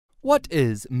What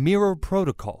is Mirror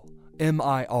Protocol,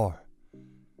 MIR?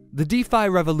 The DeFi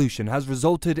revolution has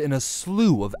resulted in a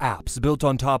slew of apps built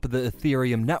on top of the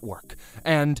Ethereum network,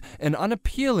 and an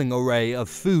unappealing array of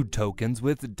food tokens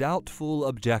with doubtful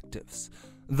objectives.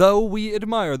 Though we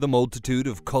admire the multitude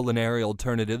of culinary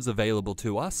alternatives available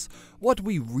to us, what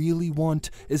we really want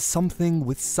is something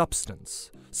with substance,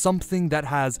 something that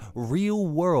has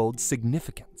real-world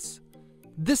significance.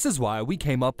 This is why we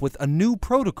came up with a new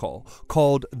protocol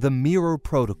called the Mirror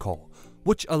Protocol,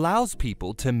 which allows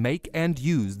people to make and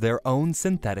use their own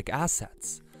synthetic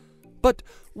assets. But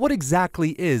what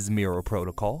exactly is Mirror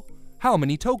Protocol? How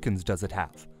many tokens does it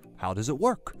have? How does it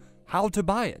work? How to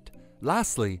buy it?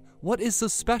 Lastly, what is so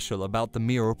special about the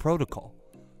Mirror Protocol?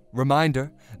 Reminder,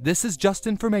 this is just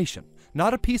information,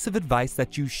 not a piece of advice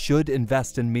that you should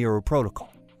invest in Mirror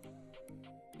Protocol.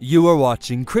 You are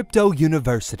watching Crypto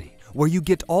University, where you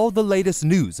get all the latest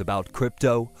news about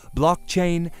crypto,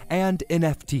 blockchain, and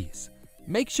NFTs.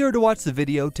 Make sure to watch the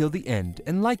video till the end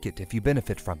and like it if you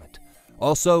benefit from it.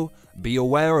 Also, be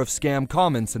aware of scam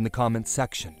comments in the comments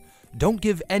section. Don't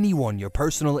give anyone your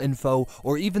personal info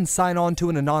or even sign on to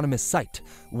an anonymous site.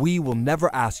 We will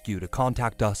never ask you to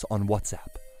contact us on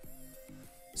WhatsApp.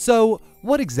 So,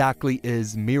 what exactly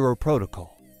is Mirror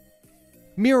Protocol?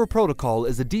 Mirror Protocol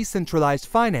is a decentralized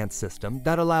finance system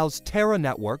that allows Terra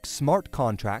network smart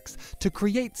contracts to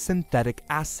create synthetic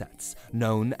assets,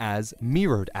 known as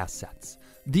mirrored assets.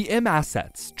 The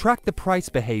mAssets track the price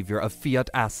behavior of fiat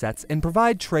assets and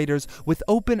provide traders with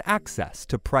open access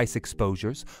to price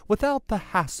exposures without the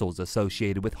hassles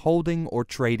associated with holding or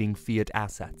trading fiat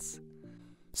assets.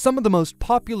 Some of the most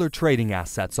popular trading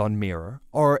assets on Mirror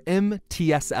are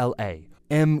mTSLA,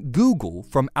 mGOOGL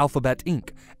from Alphabet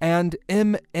Inc., and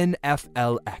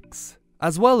mNFLX,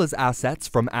 as well as assets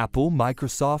from Apple,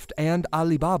 Microsoft, and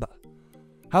Alibaba.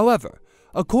 However,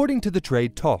 according to the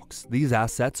trade talks, these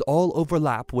assets all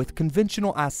overlap with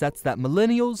conventional assets that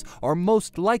millennials are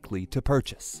most likely to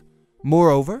purchase.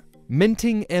 Moreover,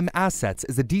 minting mAssets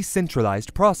is a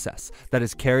decentralized process that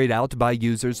is carried out by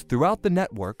users throughout the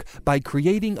network by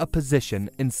creating a position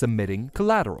and submitting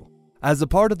collateral. As a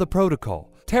part of the protocol,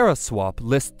 Terra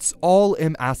lists all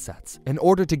mAssets in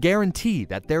order to guarantee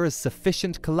that there is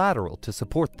sufficient collateral to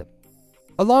support them.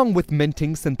 Along with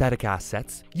minting synthetic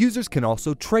assets, users can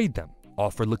also trade them,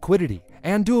 offer liquidity,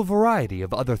 and do a variety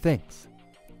of other things.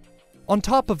 On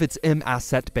top of its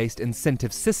mAsset-based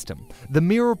incentive system, the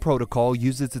Mirror Protocol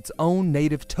uses its own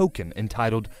native token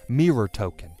entitled Mirror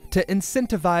Token to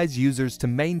incentivize users to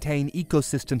maintain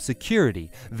ecosystem security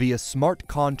via smart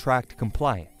contract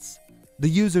compliance. The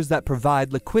users that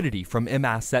provide liquidity from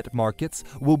mAsset markets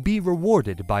will be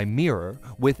rewarded by Mirror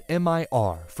with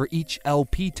MIR for each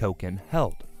LP token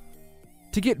held.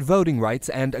 To get voting rights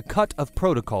and a cut of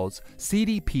protocols,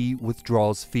 CDP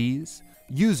withdraws fees.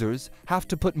 Users have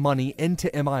to put money into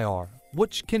MIR,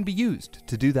 which can be used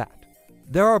to do that.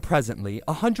 There are presently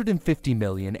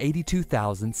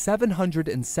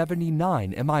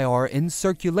 150,082,779 MIR in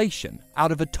circulation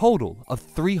out of a total of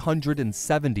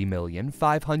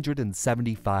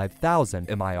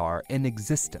 370,575,000 MIR in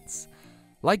existence.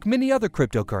 Like many other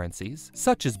cryptocurrencies,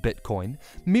 such as Bitcoin,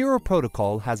 Mirror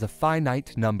Protocol has a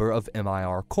finite number of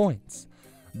MIR coins.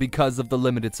 Because of the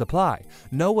limited supply,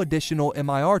 no additional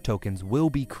MIR tokens will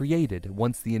be created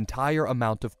once the entire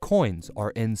amount of coins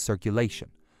are in circulation.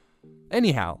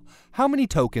 Anyhow, how many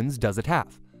tokens does it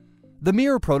have? The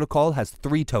Mirror Protocol has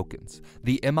 3 tokens: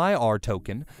 the MIR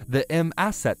token, the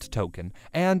mAsset token,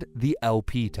 and the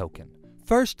LP token.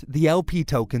 First, the LP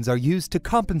tokens are used to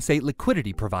compensate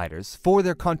liquidity providers for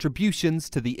their contributions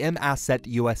to the mAsset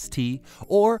UST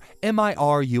or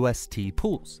MIR UST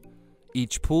pools.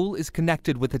 Each pool is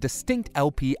connected with a distinct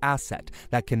LP asset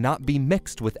that cannot be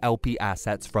mixed with LP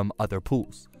assets from other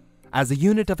pools. As a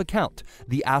unit of account,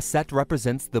 the asset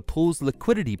represents the pool's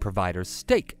liquidity provider's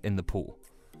stake in the pool.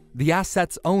 The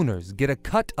asset's owners get a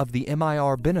cut of the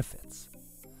MIR benefits.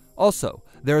 Also,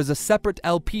 there is a separate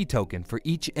LP token for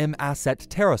each mAsset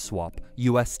TerraSwap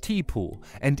UST pool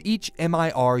and each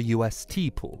MIR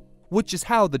UST pool, which is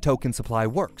how the token supply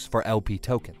works for LP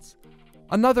tokens.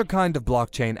 Another kind of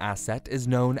blockchain asset is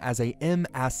known as a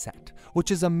mAsset,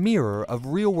 which is a mirror of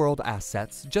real-world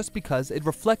assets just because it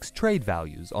reflects trade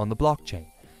values on the blockchain.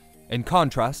 In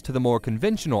contrast to the more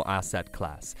conventional asset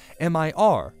class,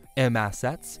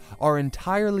 mAssets are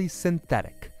entirely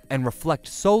synthetic and reflect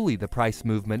solely the price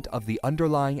movement of the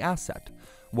underlying asset,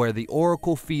 where the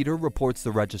Oracle feeder reports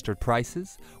the registered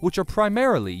prices, which are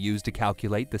primarily used to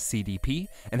calculate the CDP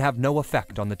and have no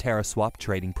effect on the TerraSwap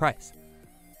trading price.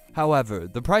 However,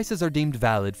 the prices are deemed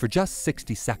valid for just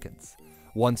 60 seconds.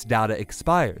 Once data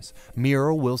expires,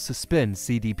 Mirror will suspend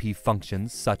CDP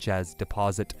functions such as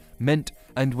deposit, mint,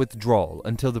 and withdrawal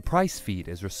until the price feed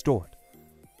is restored.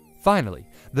 Finally,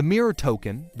 the Mirror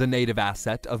token, the native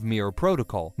asset of Mirror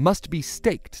protocol, must be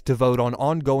staked to vote on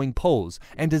ongoing polls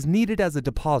and is needed as a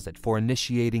deposit for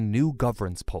initiating new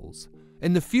governance polls.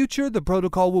 In the future, the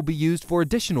protocol will be used for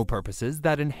additional purposes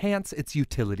that enhance its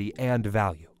utility and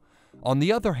value. On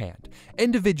the other hand,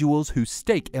 individuals who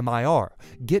stake MIR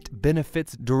get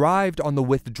benefits derived on the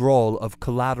withdrawal of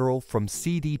collateral from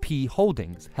CDP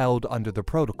holdings held under the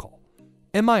protocol.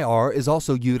 MIR is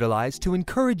also utilized to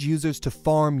encourage users to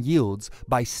farm yields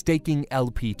by staking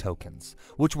LP tokens,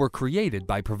 which were created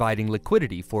by providing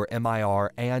liquidity for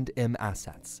MIR and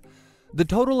mAssets. The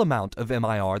total amount of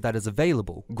MIR that is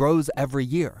available grows every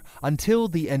year until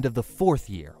the end of the 4th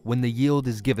year, when the yield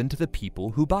is given to the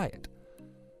people who buy it.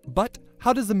 But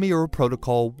how does the Mirror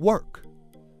protocol work?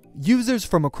 Users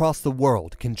from across the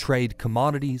world can trade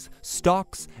commodities,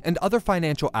 stocks, and other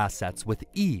financial assets with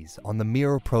ease on the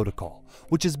Mirror protocol,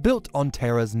 which is built on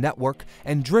Terra's network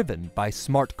and driven by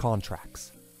smart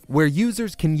contracts, where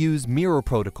users can use Mirror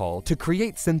protocol to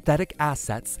create synthetic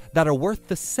assets that are worth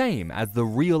the same as the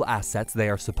real assets they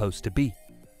are supposed to be.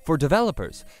 For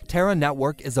developers, Terra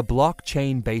Network is a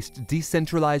blockchain-based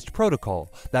decentralized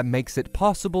protocol that makes it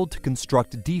possible to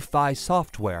construct DeFi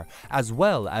software as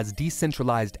well as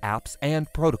decentralized apps and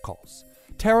protocols.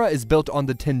 Terra is built on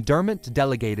the Tendermint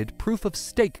delegated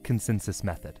proof-of-stake consensus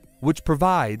method, which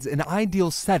provides an ideal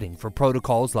setting for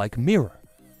protocols like Mirror.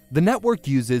 The network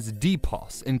uses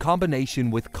DPoS in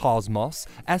combination with Cosmos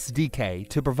SDK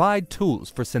to provide tools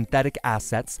for synthetic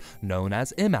assets known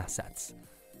as mAssets.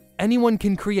 Anyone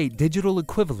can create digital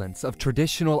equivalents of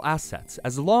traditional assets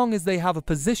as long as they have a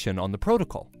position on the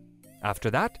protocol. After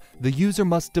that, the user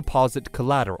must deposit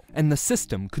collateral, and the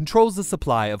system controls the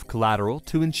supply of collateral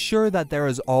to ensure that there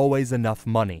is always enough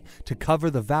money to cover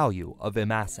the value of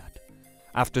mAsset.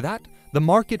 After that, the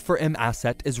market for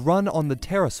mAsset is run on the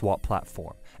TerraSwap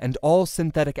platform, and all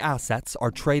synthetic assets are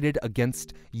traded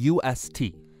against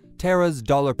UST, Terra's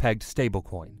dollar-pegged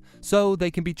stablecoin, so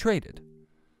they can be traded.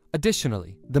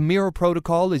 Additionally, the Mirror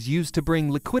protocol is used to bring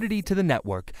liquidity to the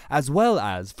network as well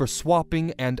as for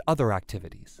swapping and other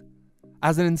activities.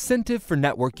 As an incentive for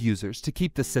network users to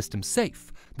keep the system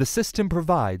safe, the system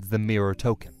provides the Mirror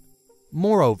token.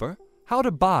 Moreover, how to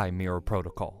buy Mirror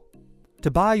protocol. To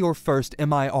buy your first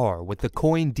MIR with the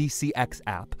CoinDCX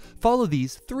app, follow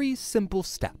these 3 simple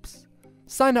steps.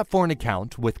 Sign up for an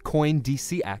account with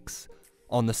CoinDCX.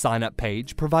 On the sign-up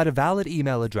page, provide a valid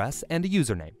email address and a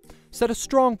username. Set a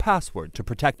strong password to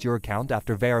protect your account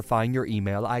after verifying your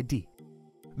email ID.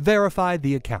 Verify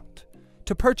the account.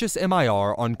 To purchase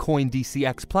MIR on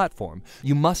CoinDCX platform,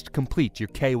 you must complete your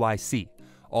KYC.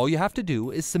 All you have to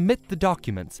do is submit the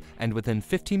documents, and within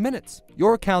 15 minutes,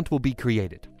 your account will be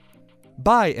created.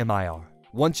 Buy MIR.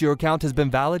 Once your account has been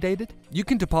validated, you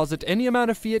can deposit any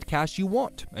amount of fiat cash you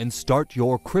want and start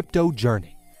your crypto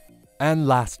journey. And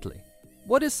lastly,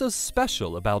 what is so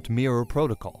special about Mirror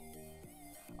protocol?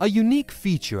 A unique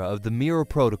feature of the Mirror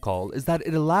protocol is that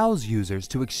it allows users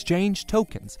to exchange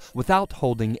tokens without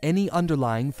holding any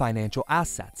underlying financial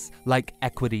assets like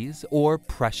equities or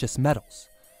precious metals.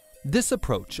 This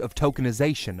approach of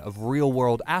tokenization of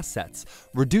real-world assets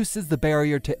reduces the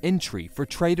barrier to entry for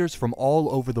traders from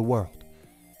all over the world.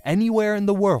 Anywhere in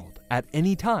the world, at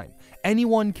any time,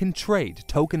 anyone can trade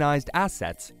tokenized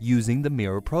assets using the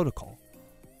Mirror protocol.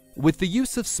 With the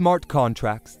use of smart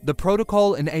contracts, the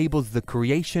protocol enables the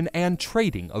creation and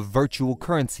trading of virtual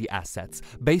currency assets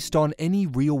based on any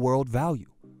real-world value.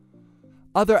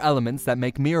 Other elements that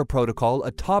make Mirror protocol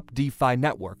a top DeFi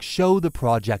network show the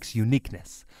project's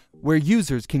uniqueness, where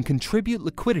users can contribute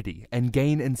liquidity and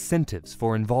gain incentives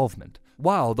for involvement,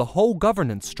 while the whole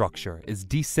governance structure is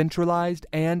decentralized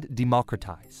and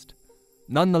democratized.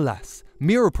 Nonetheless,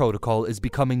 Mirror protocol is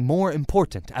becoming more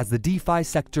important as the DeFi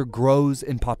sector grows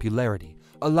in popularity,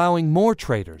 allowing more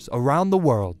traders around the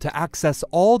world to access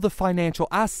all the financial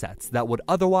assets that would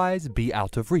otherwise be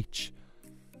out of reach.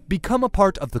 Become a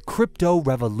part of the crypto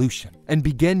revolution and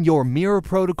begin your Mirror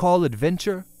protocol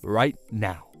adventure right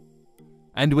now.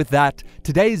 And with that,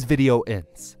 today's video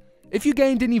ends. If you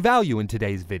gained any value in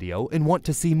today's video and want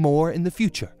to see more in the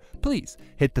future, please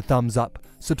hit the thumbs up,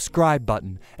 subscribe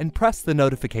button, and press the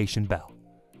notification bell.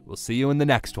 We'll see you in the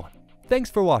next one. Thanks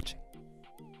for watching.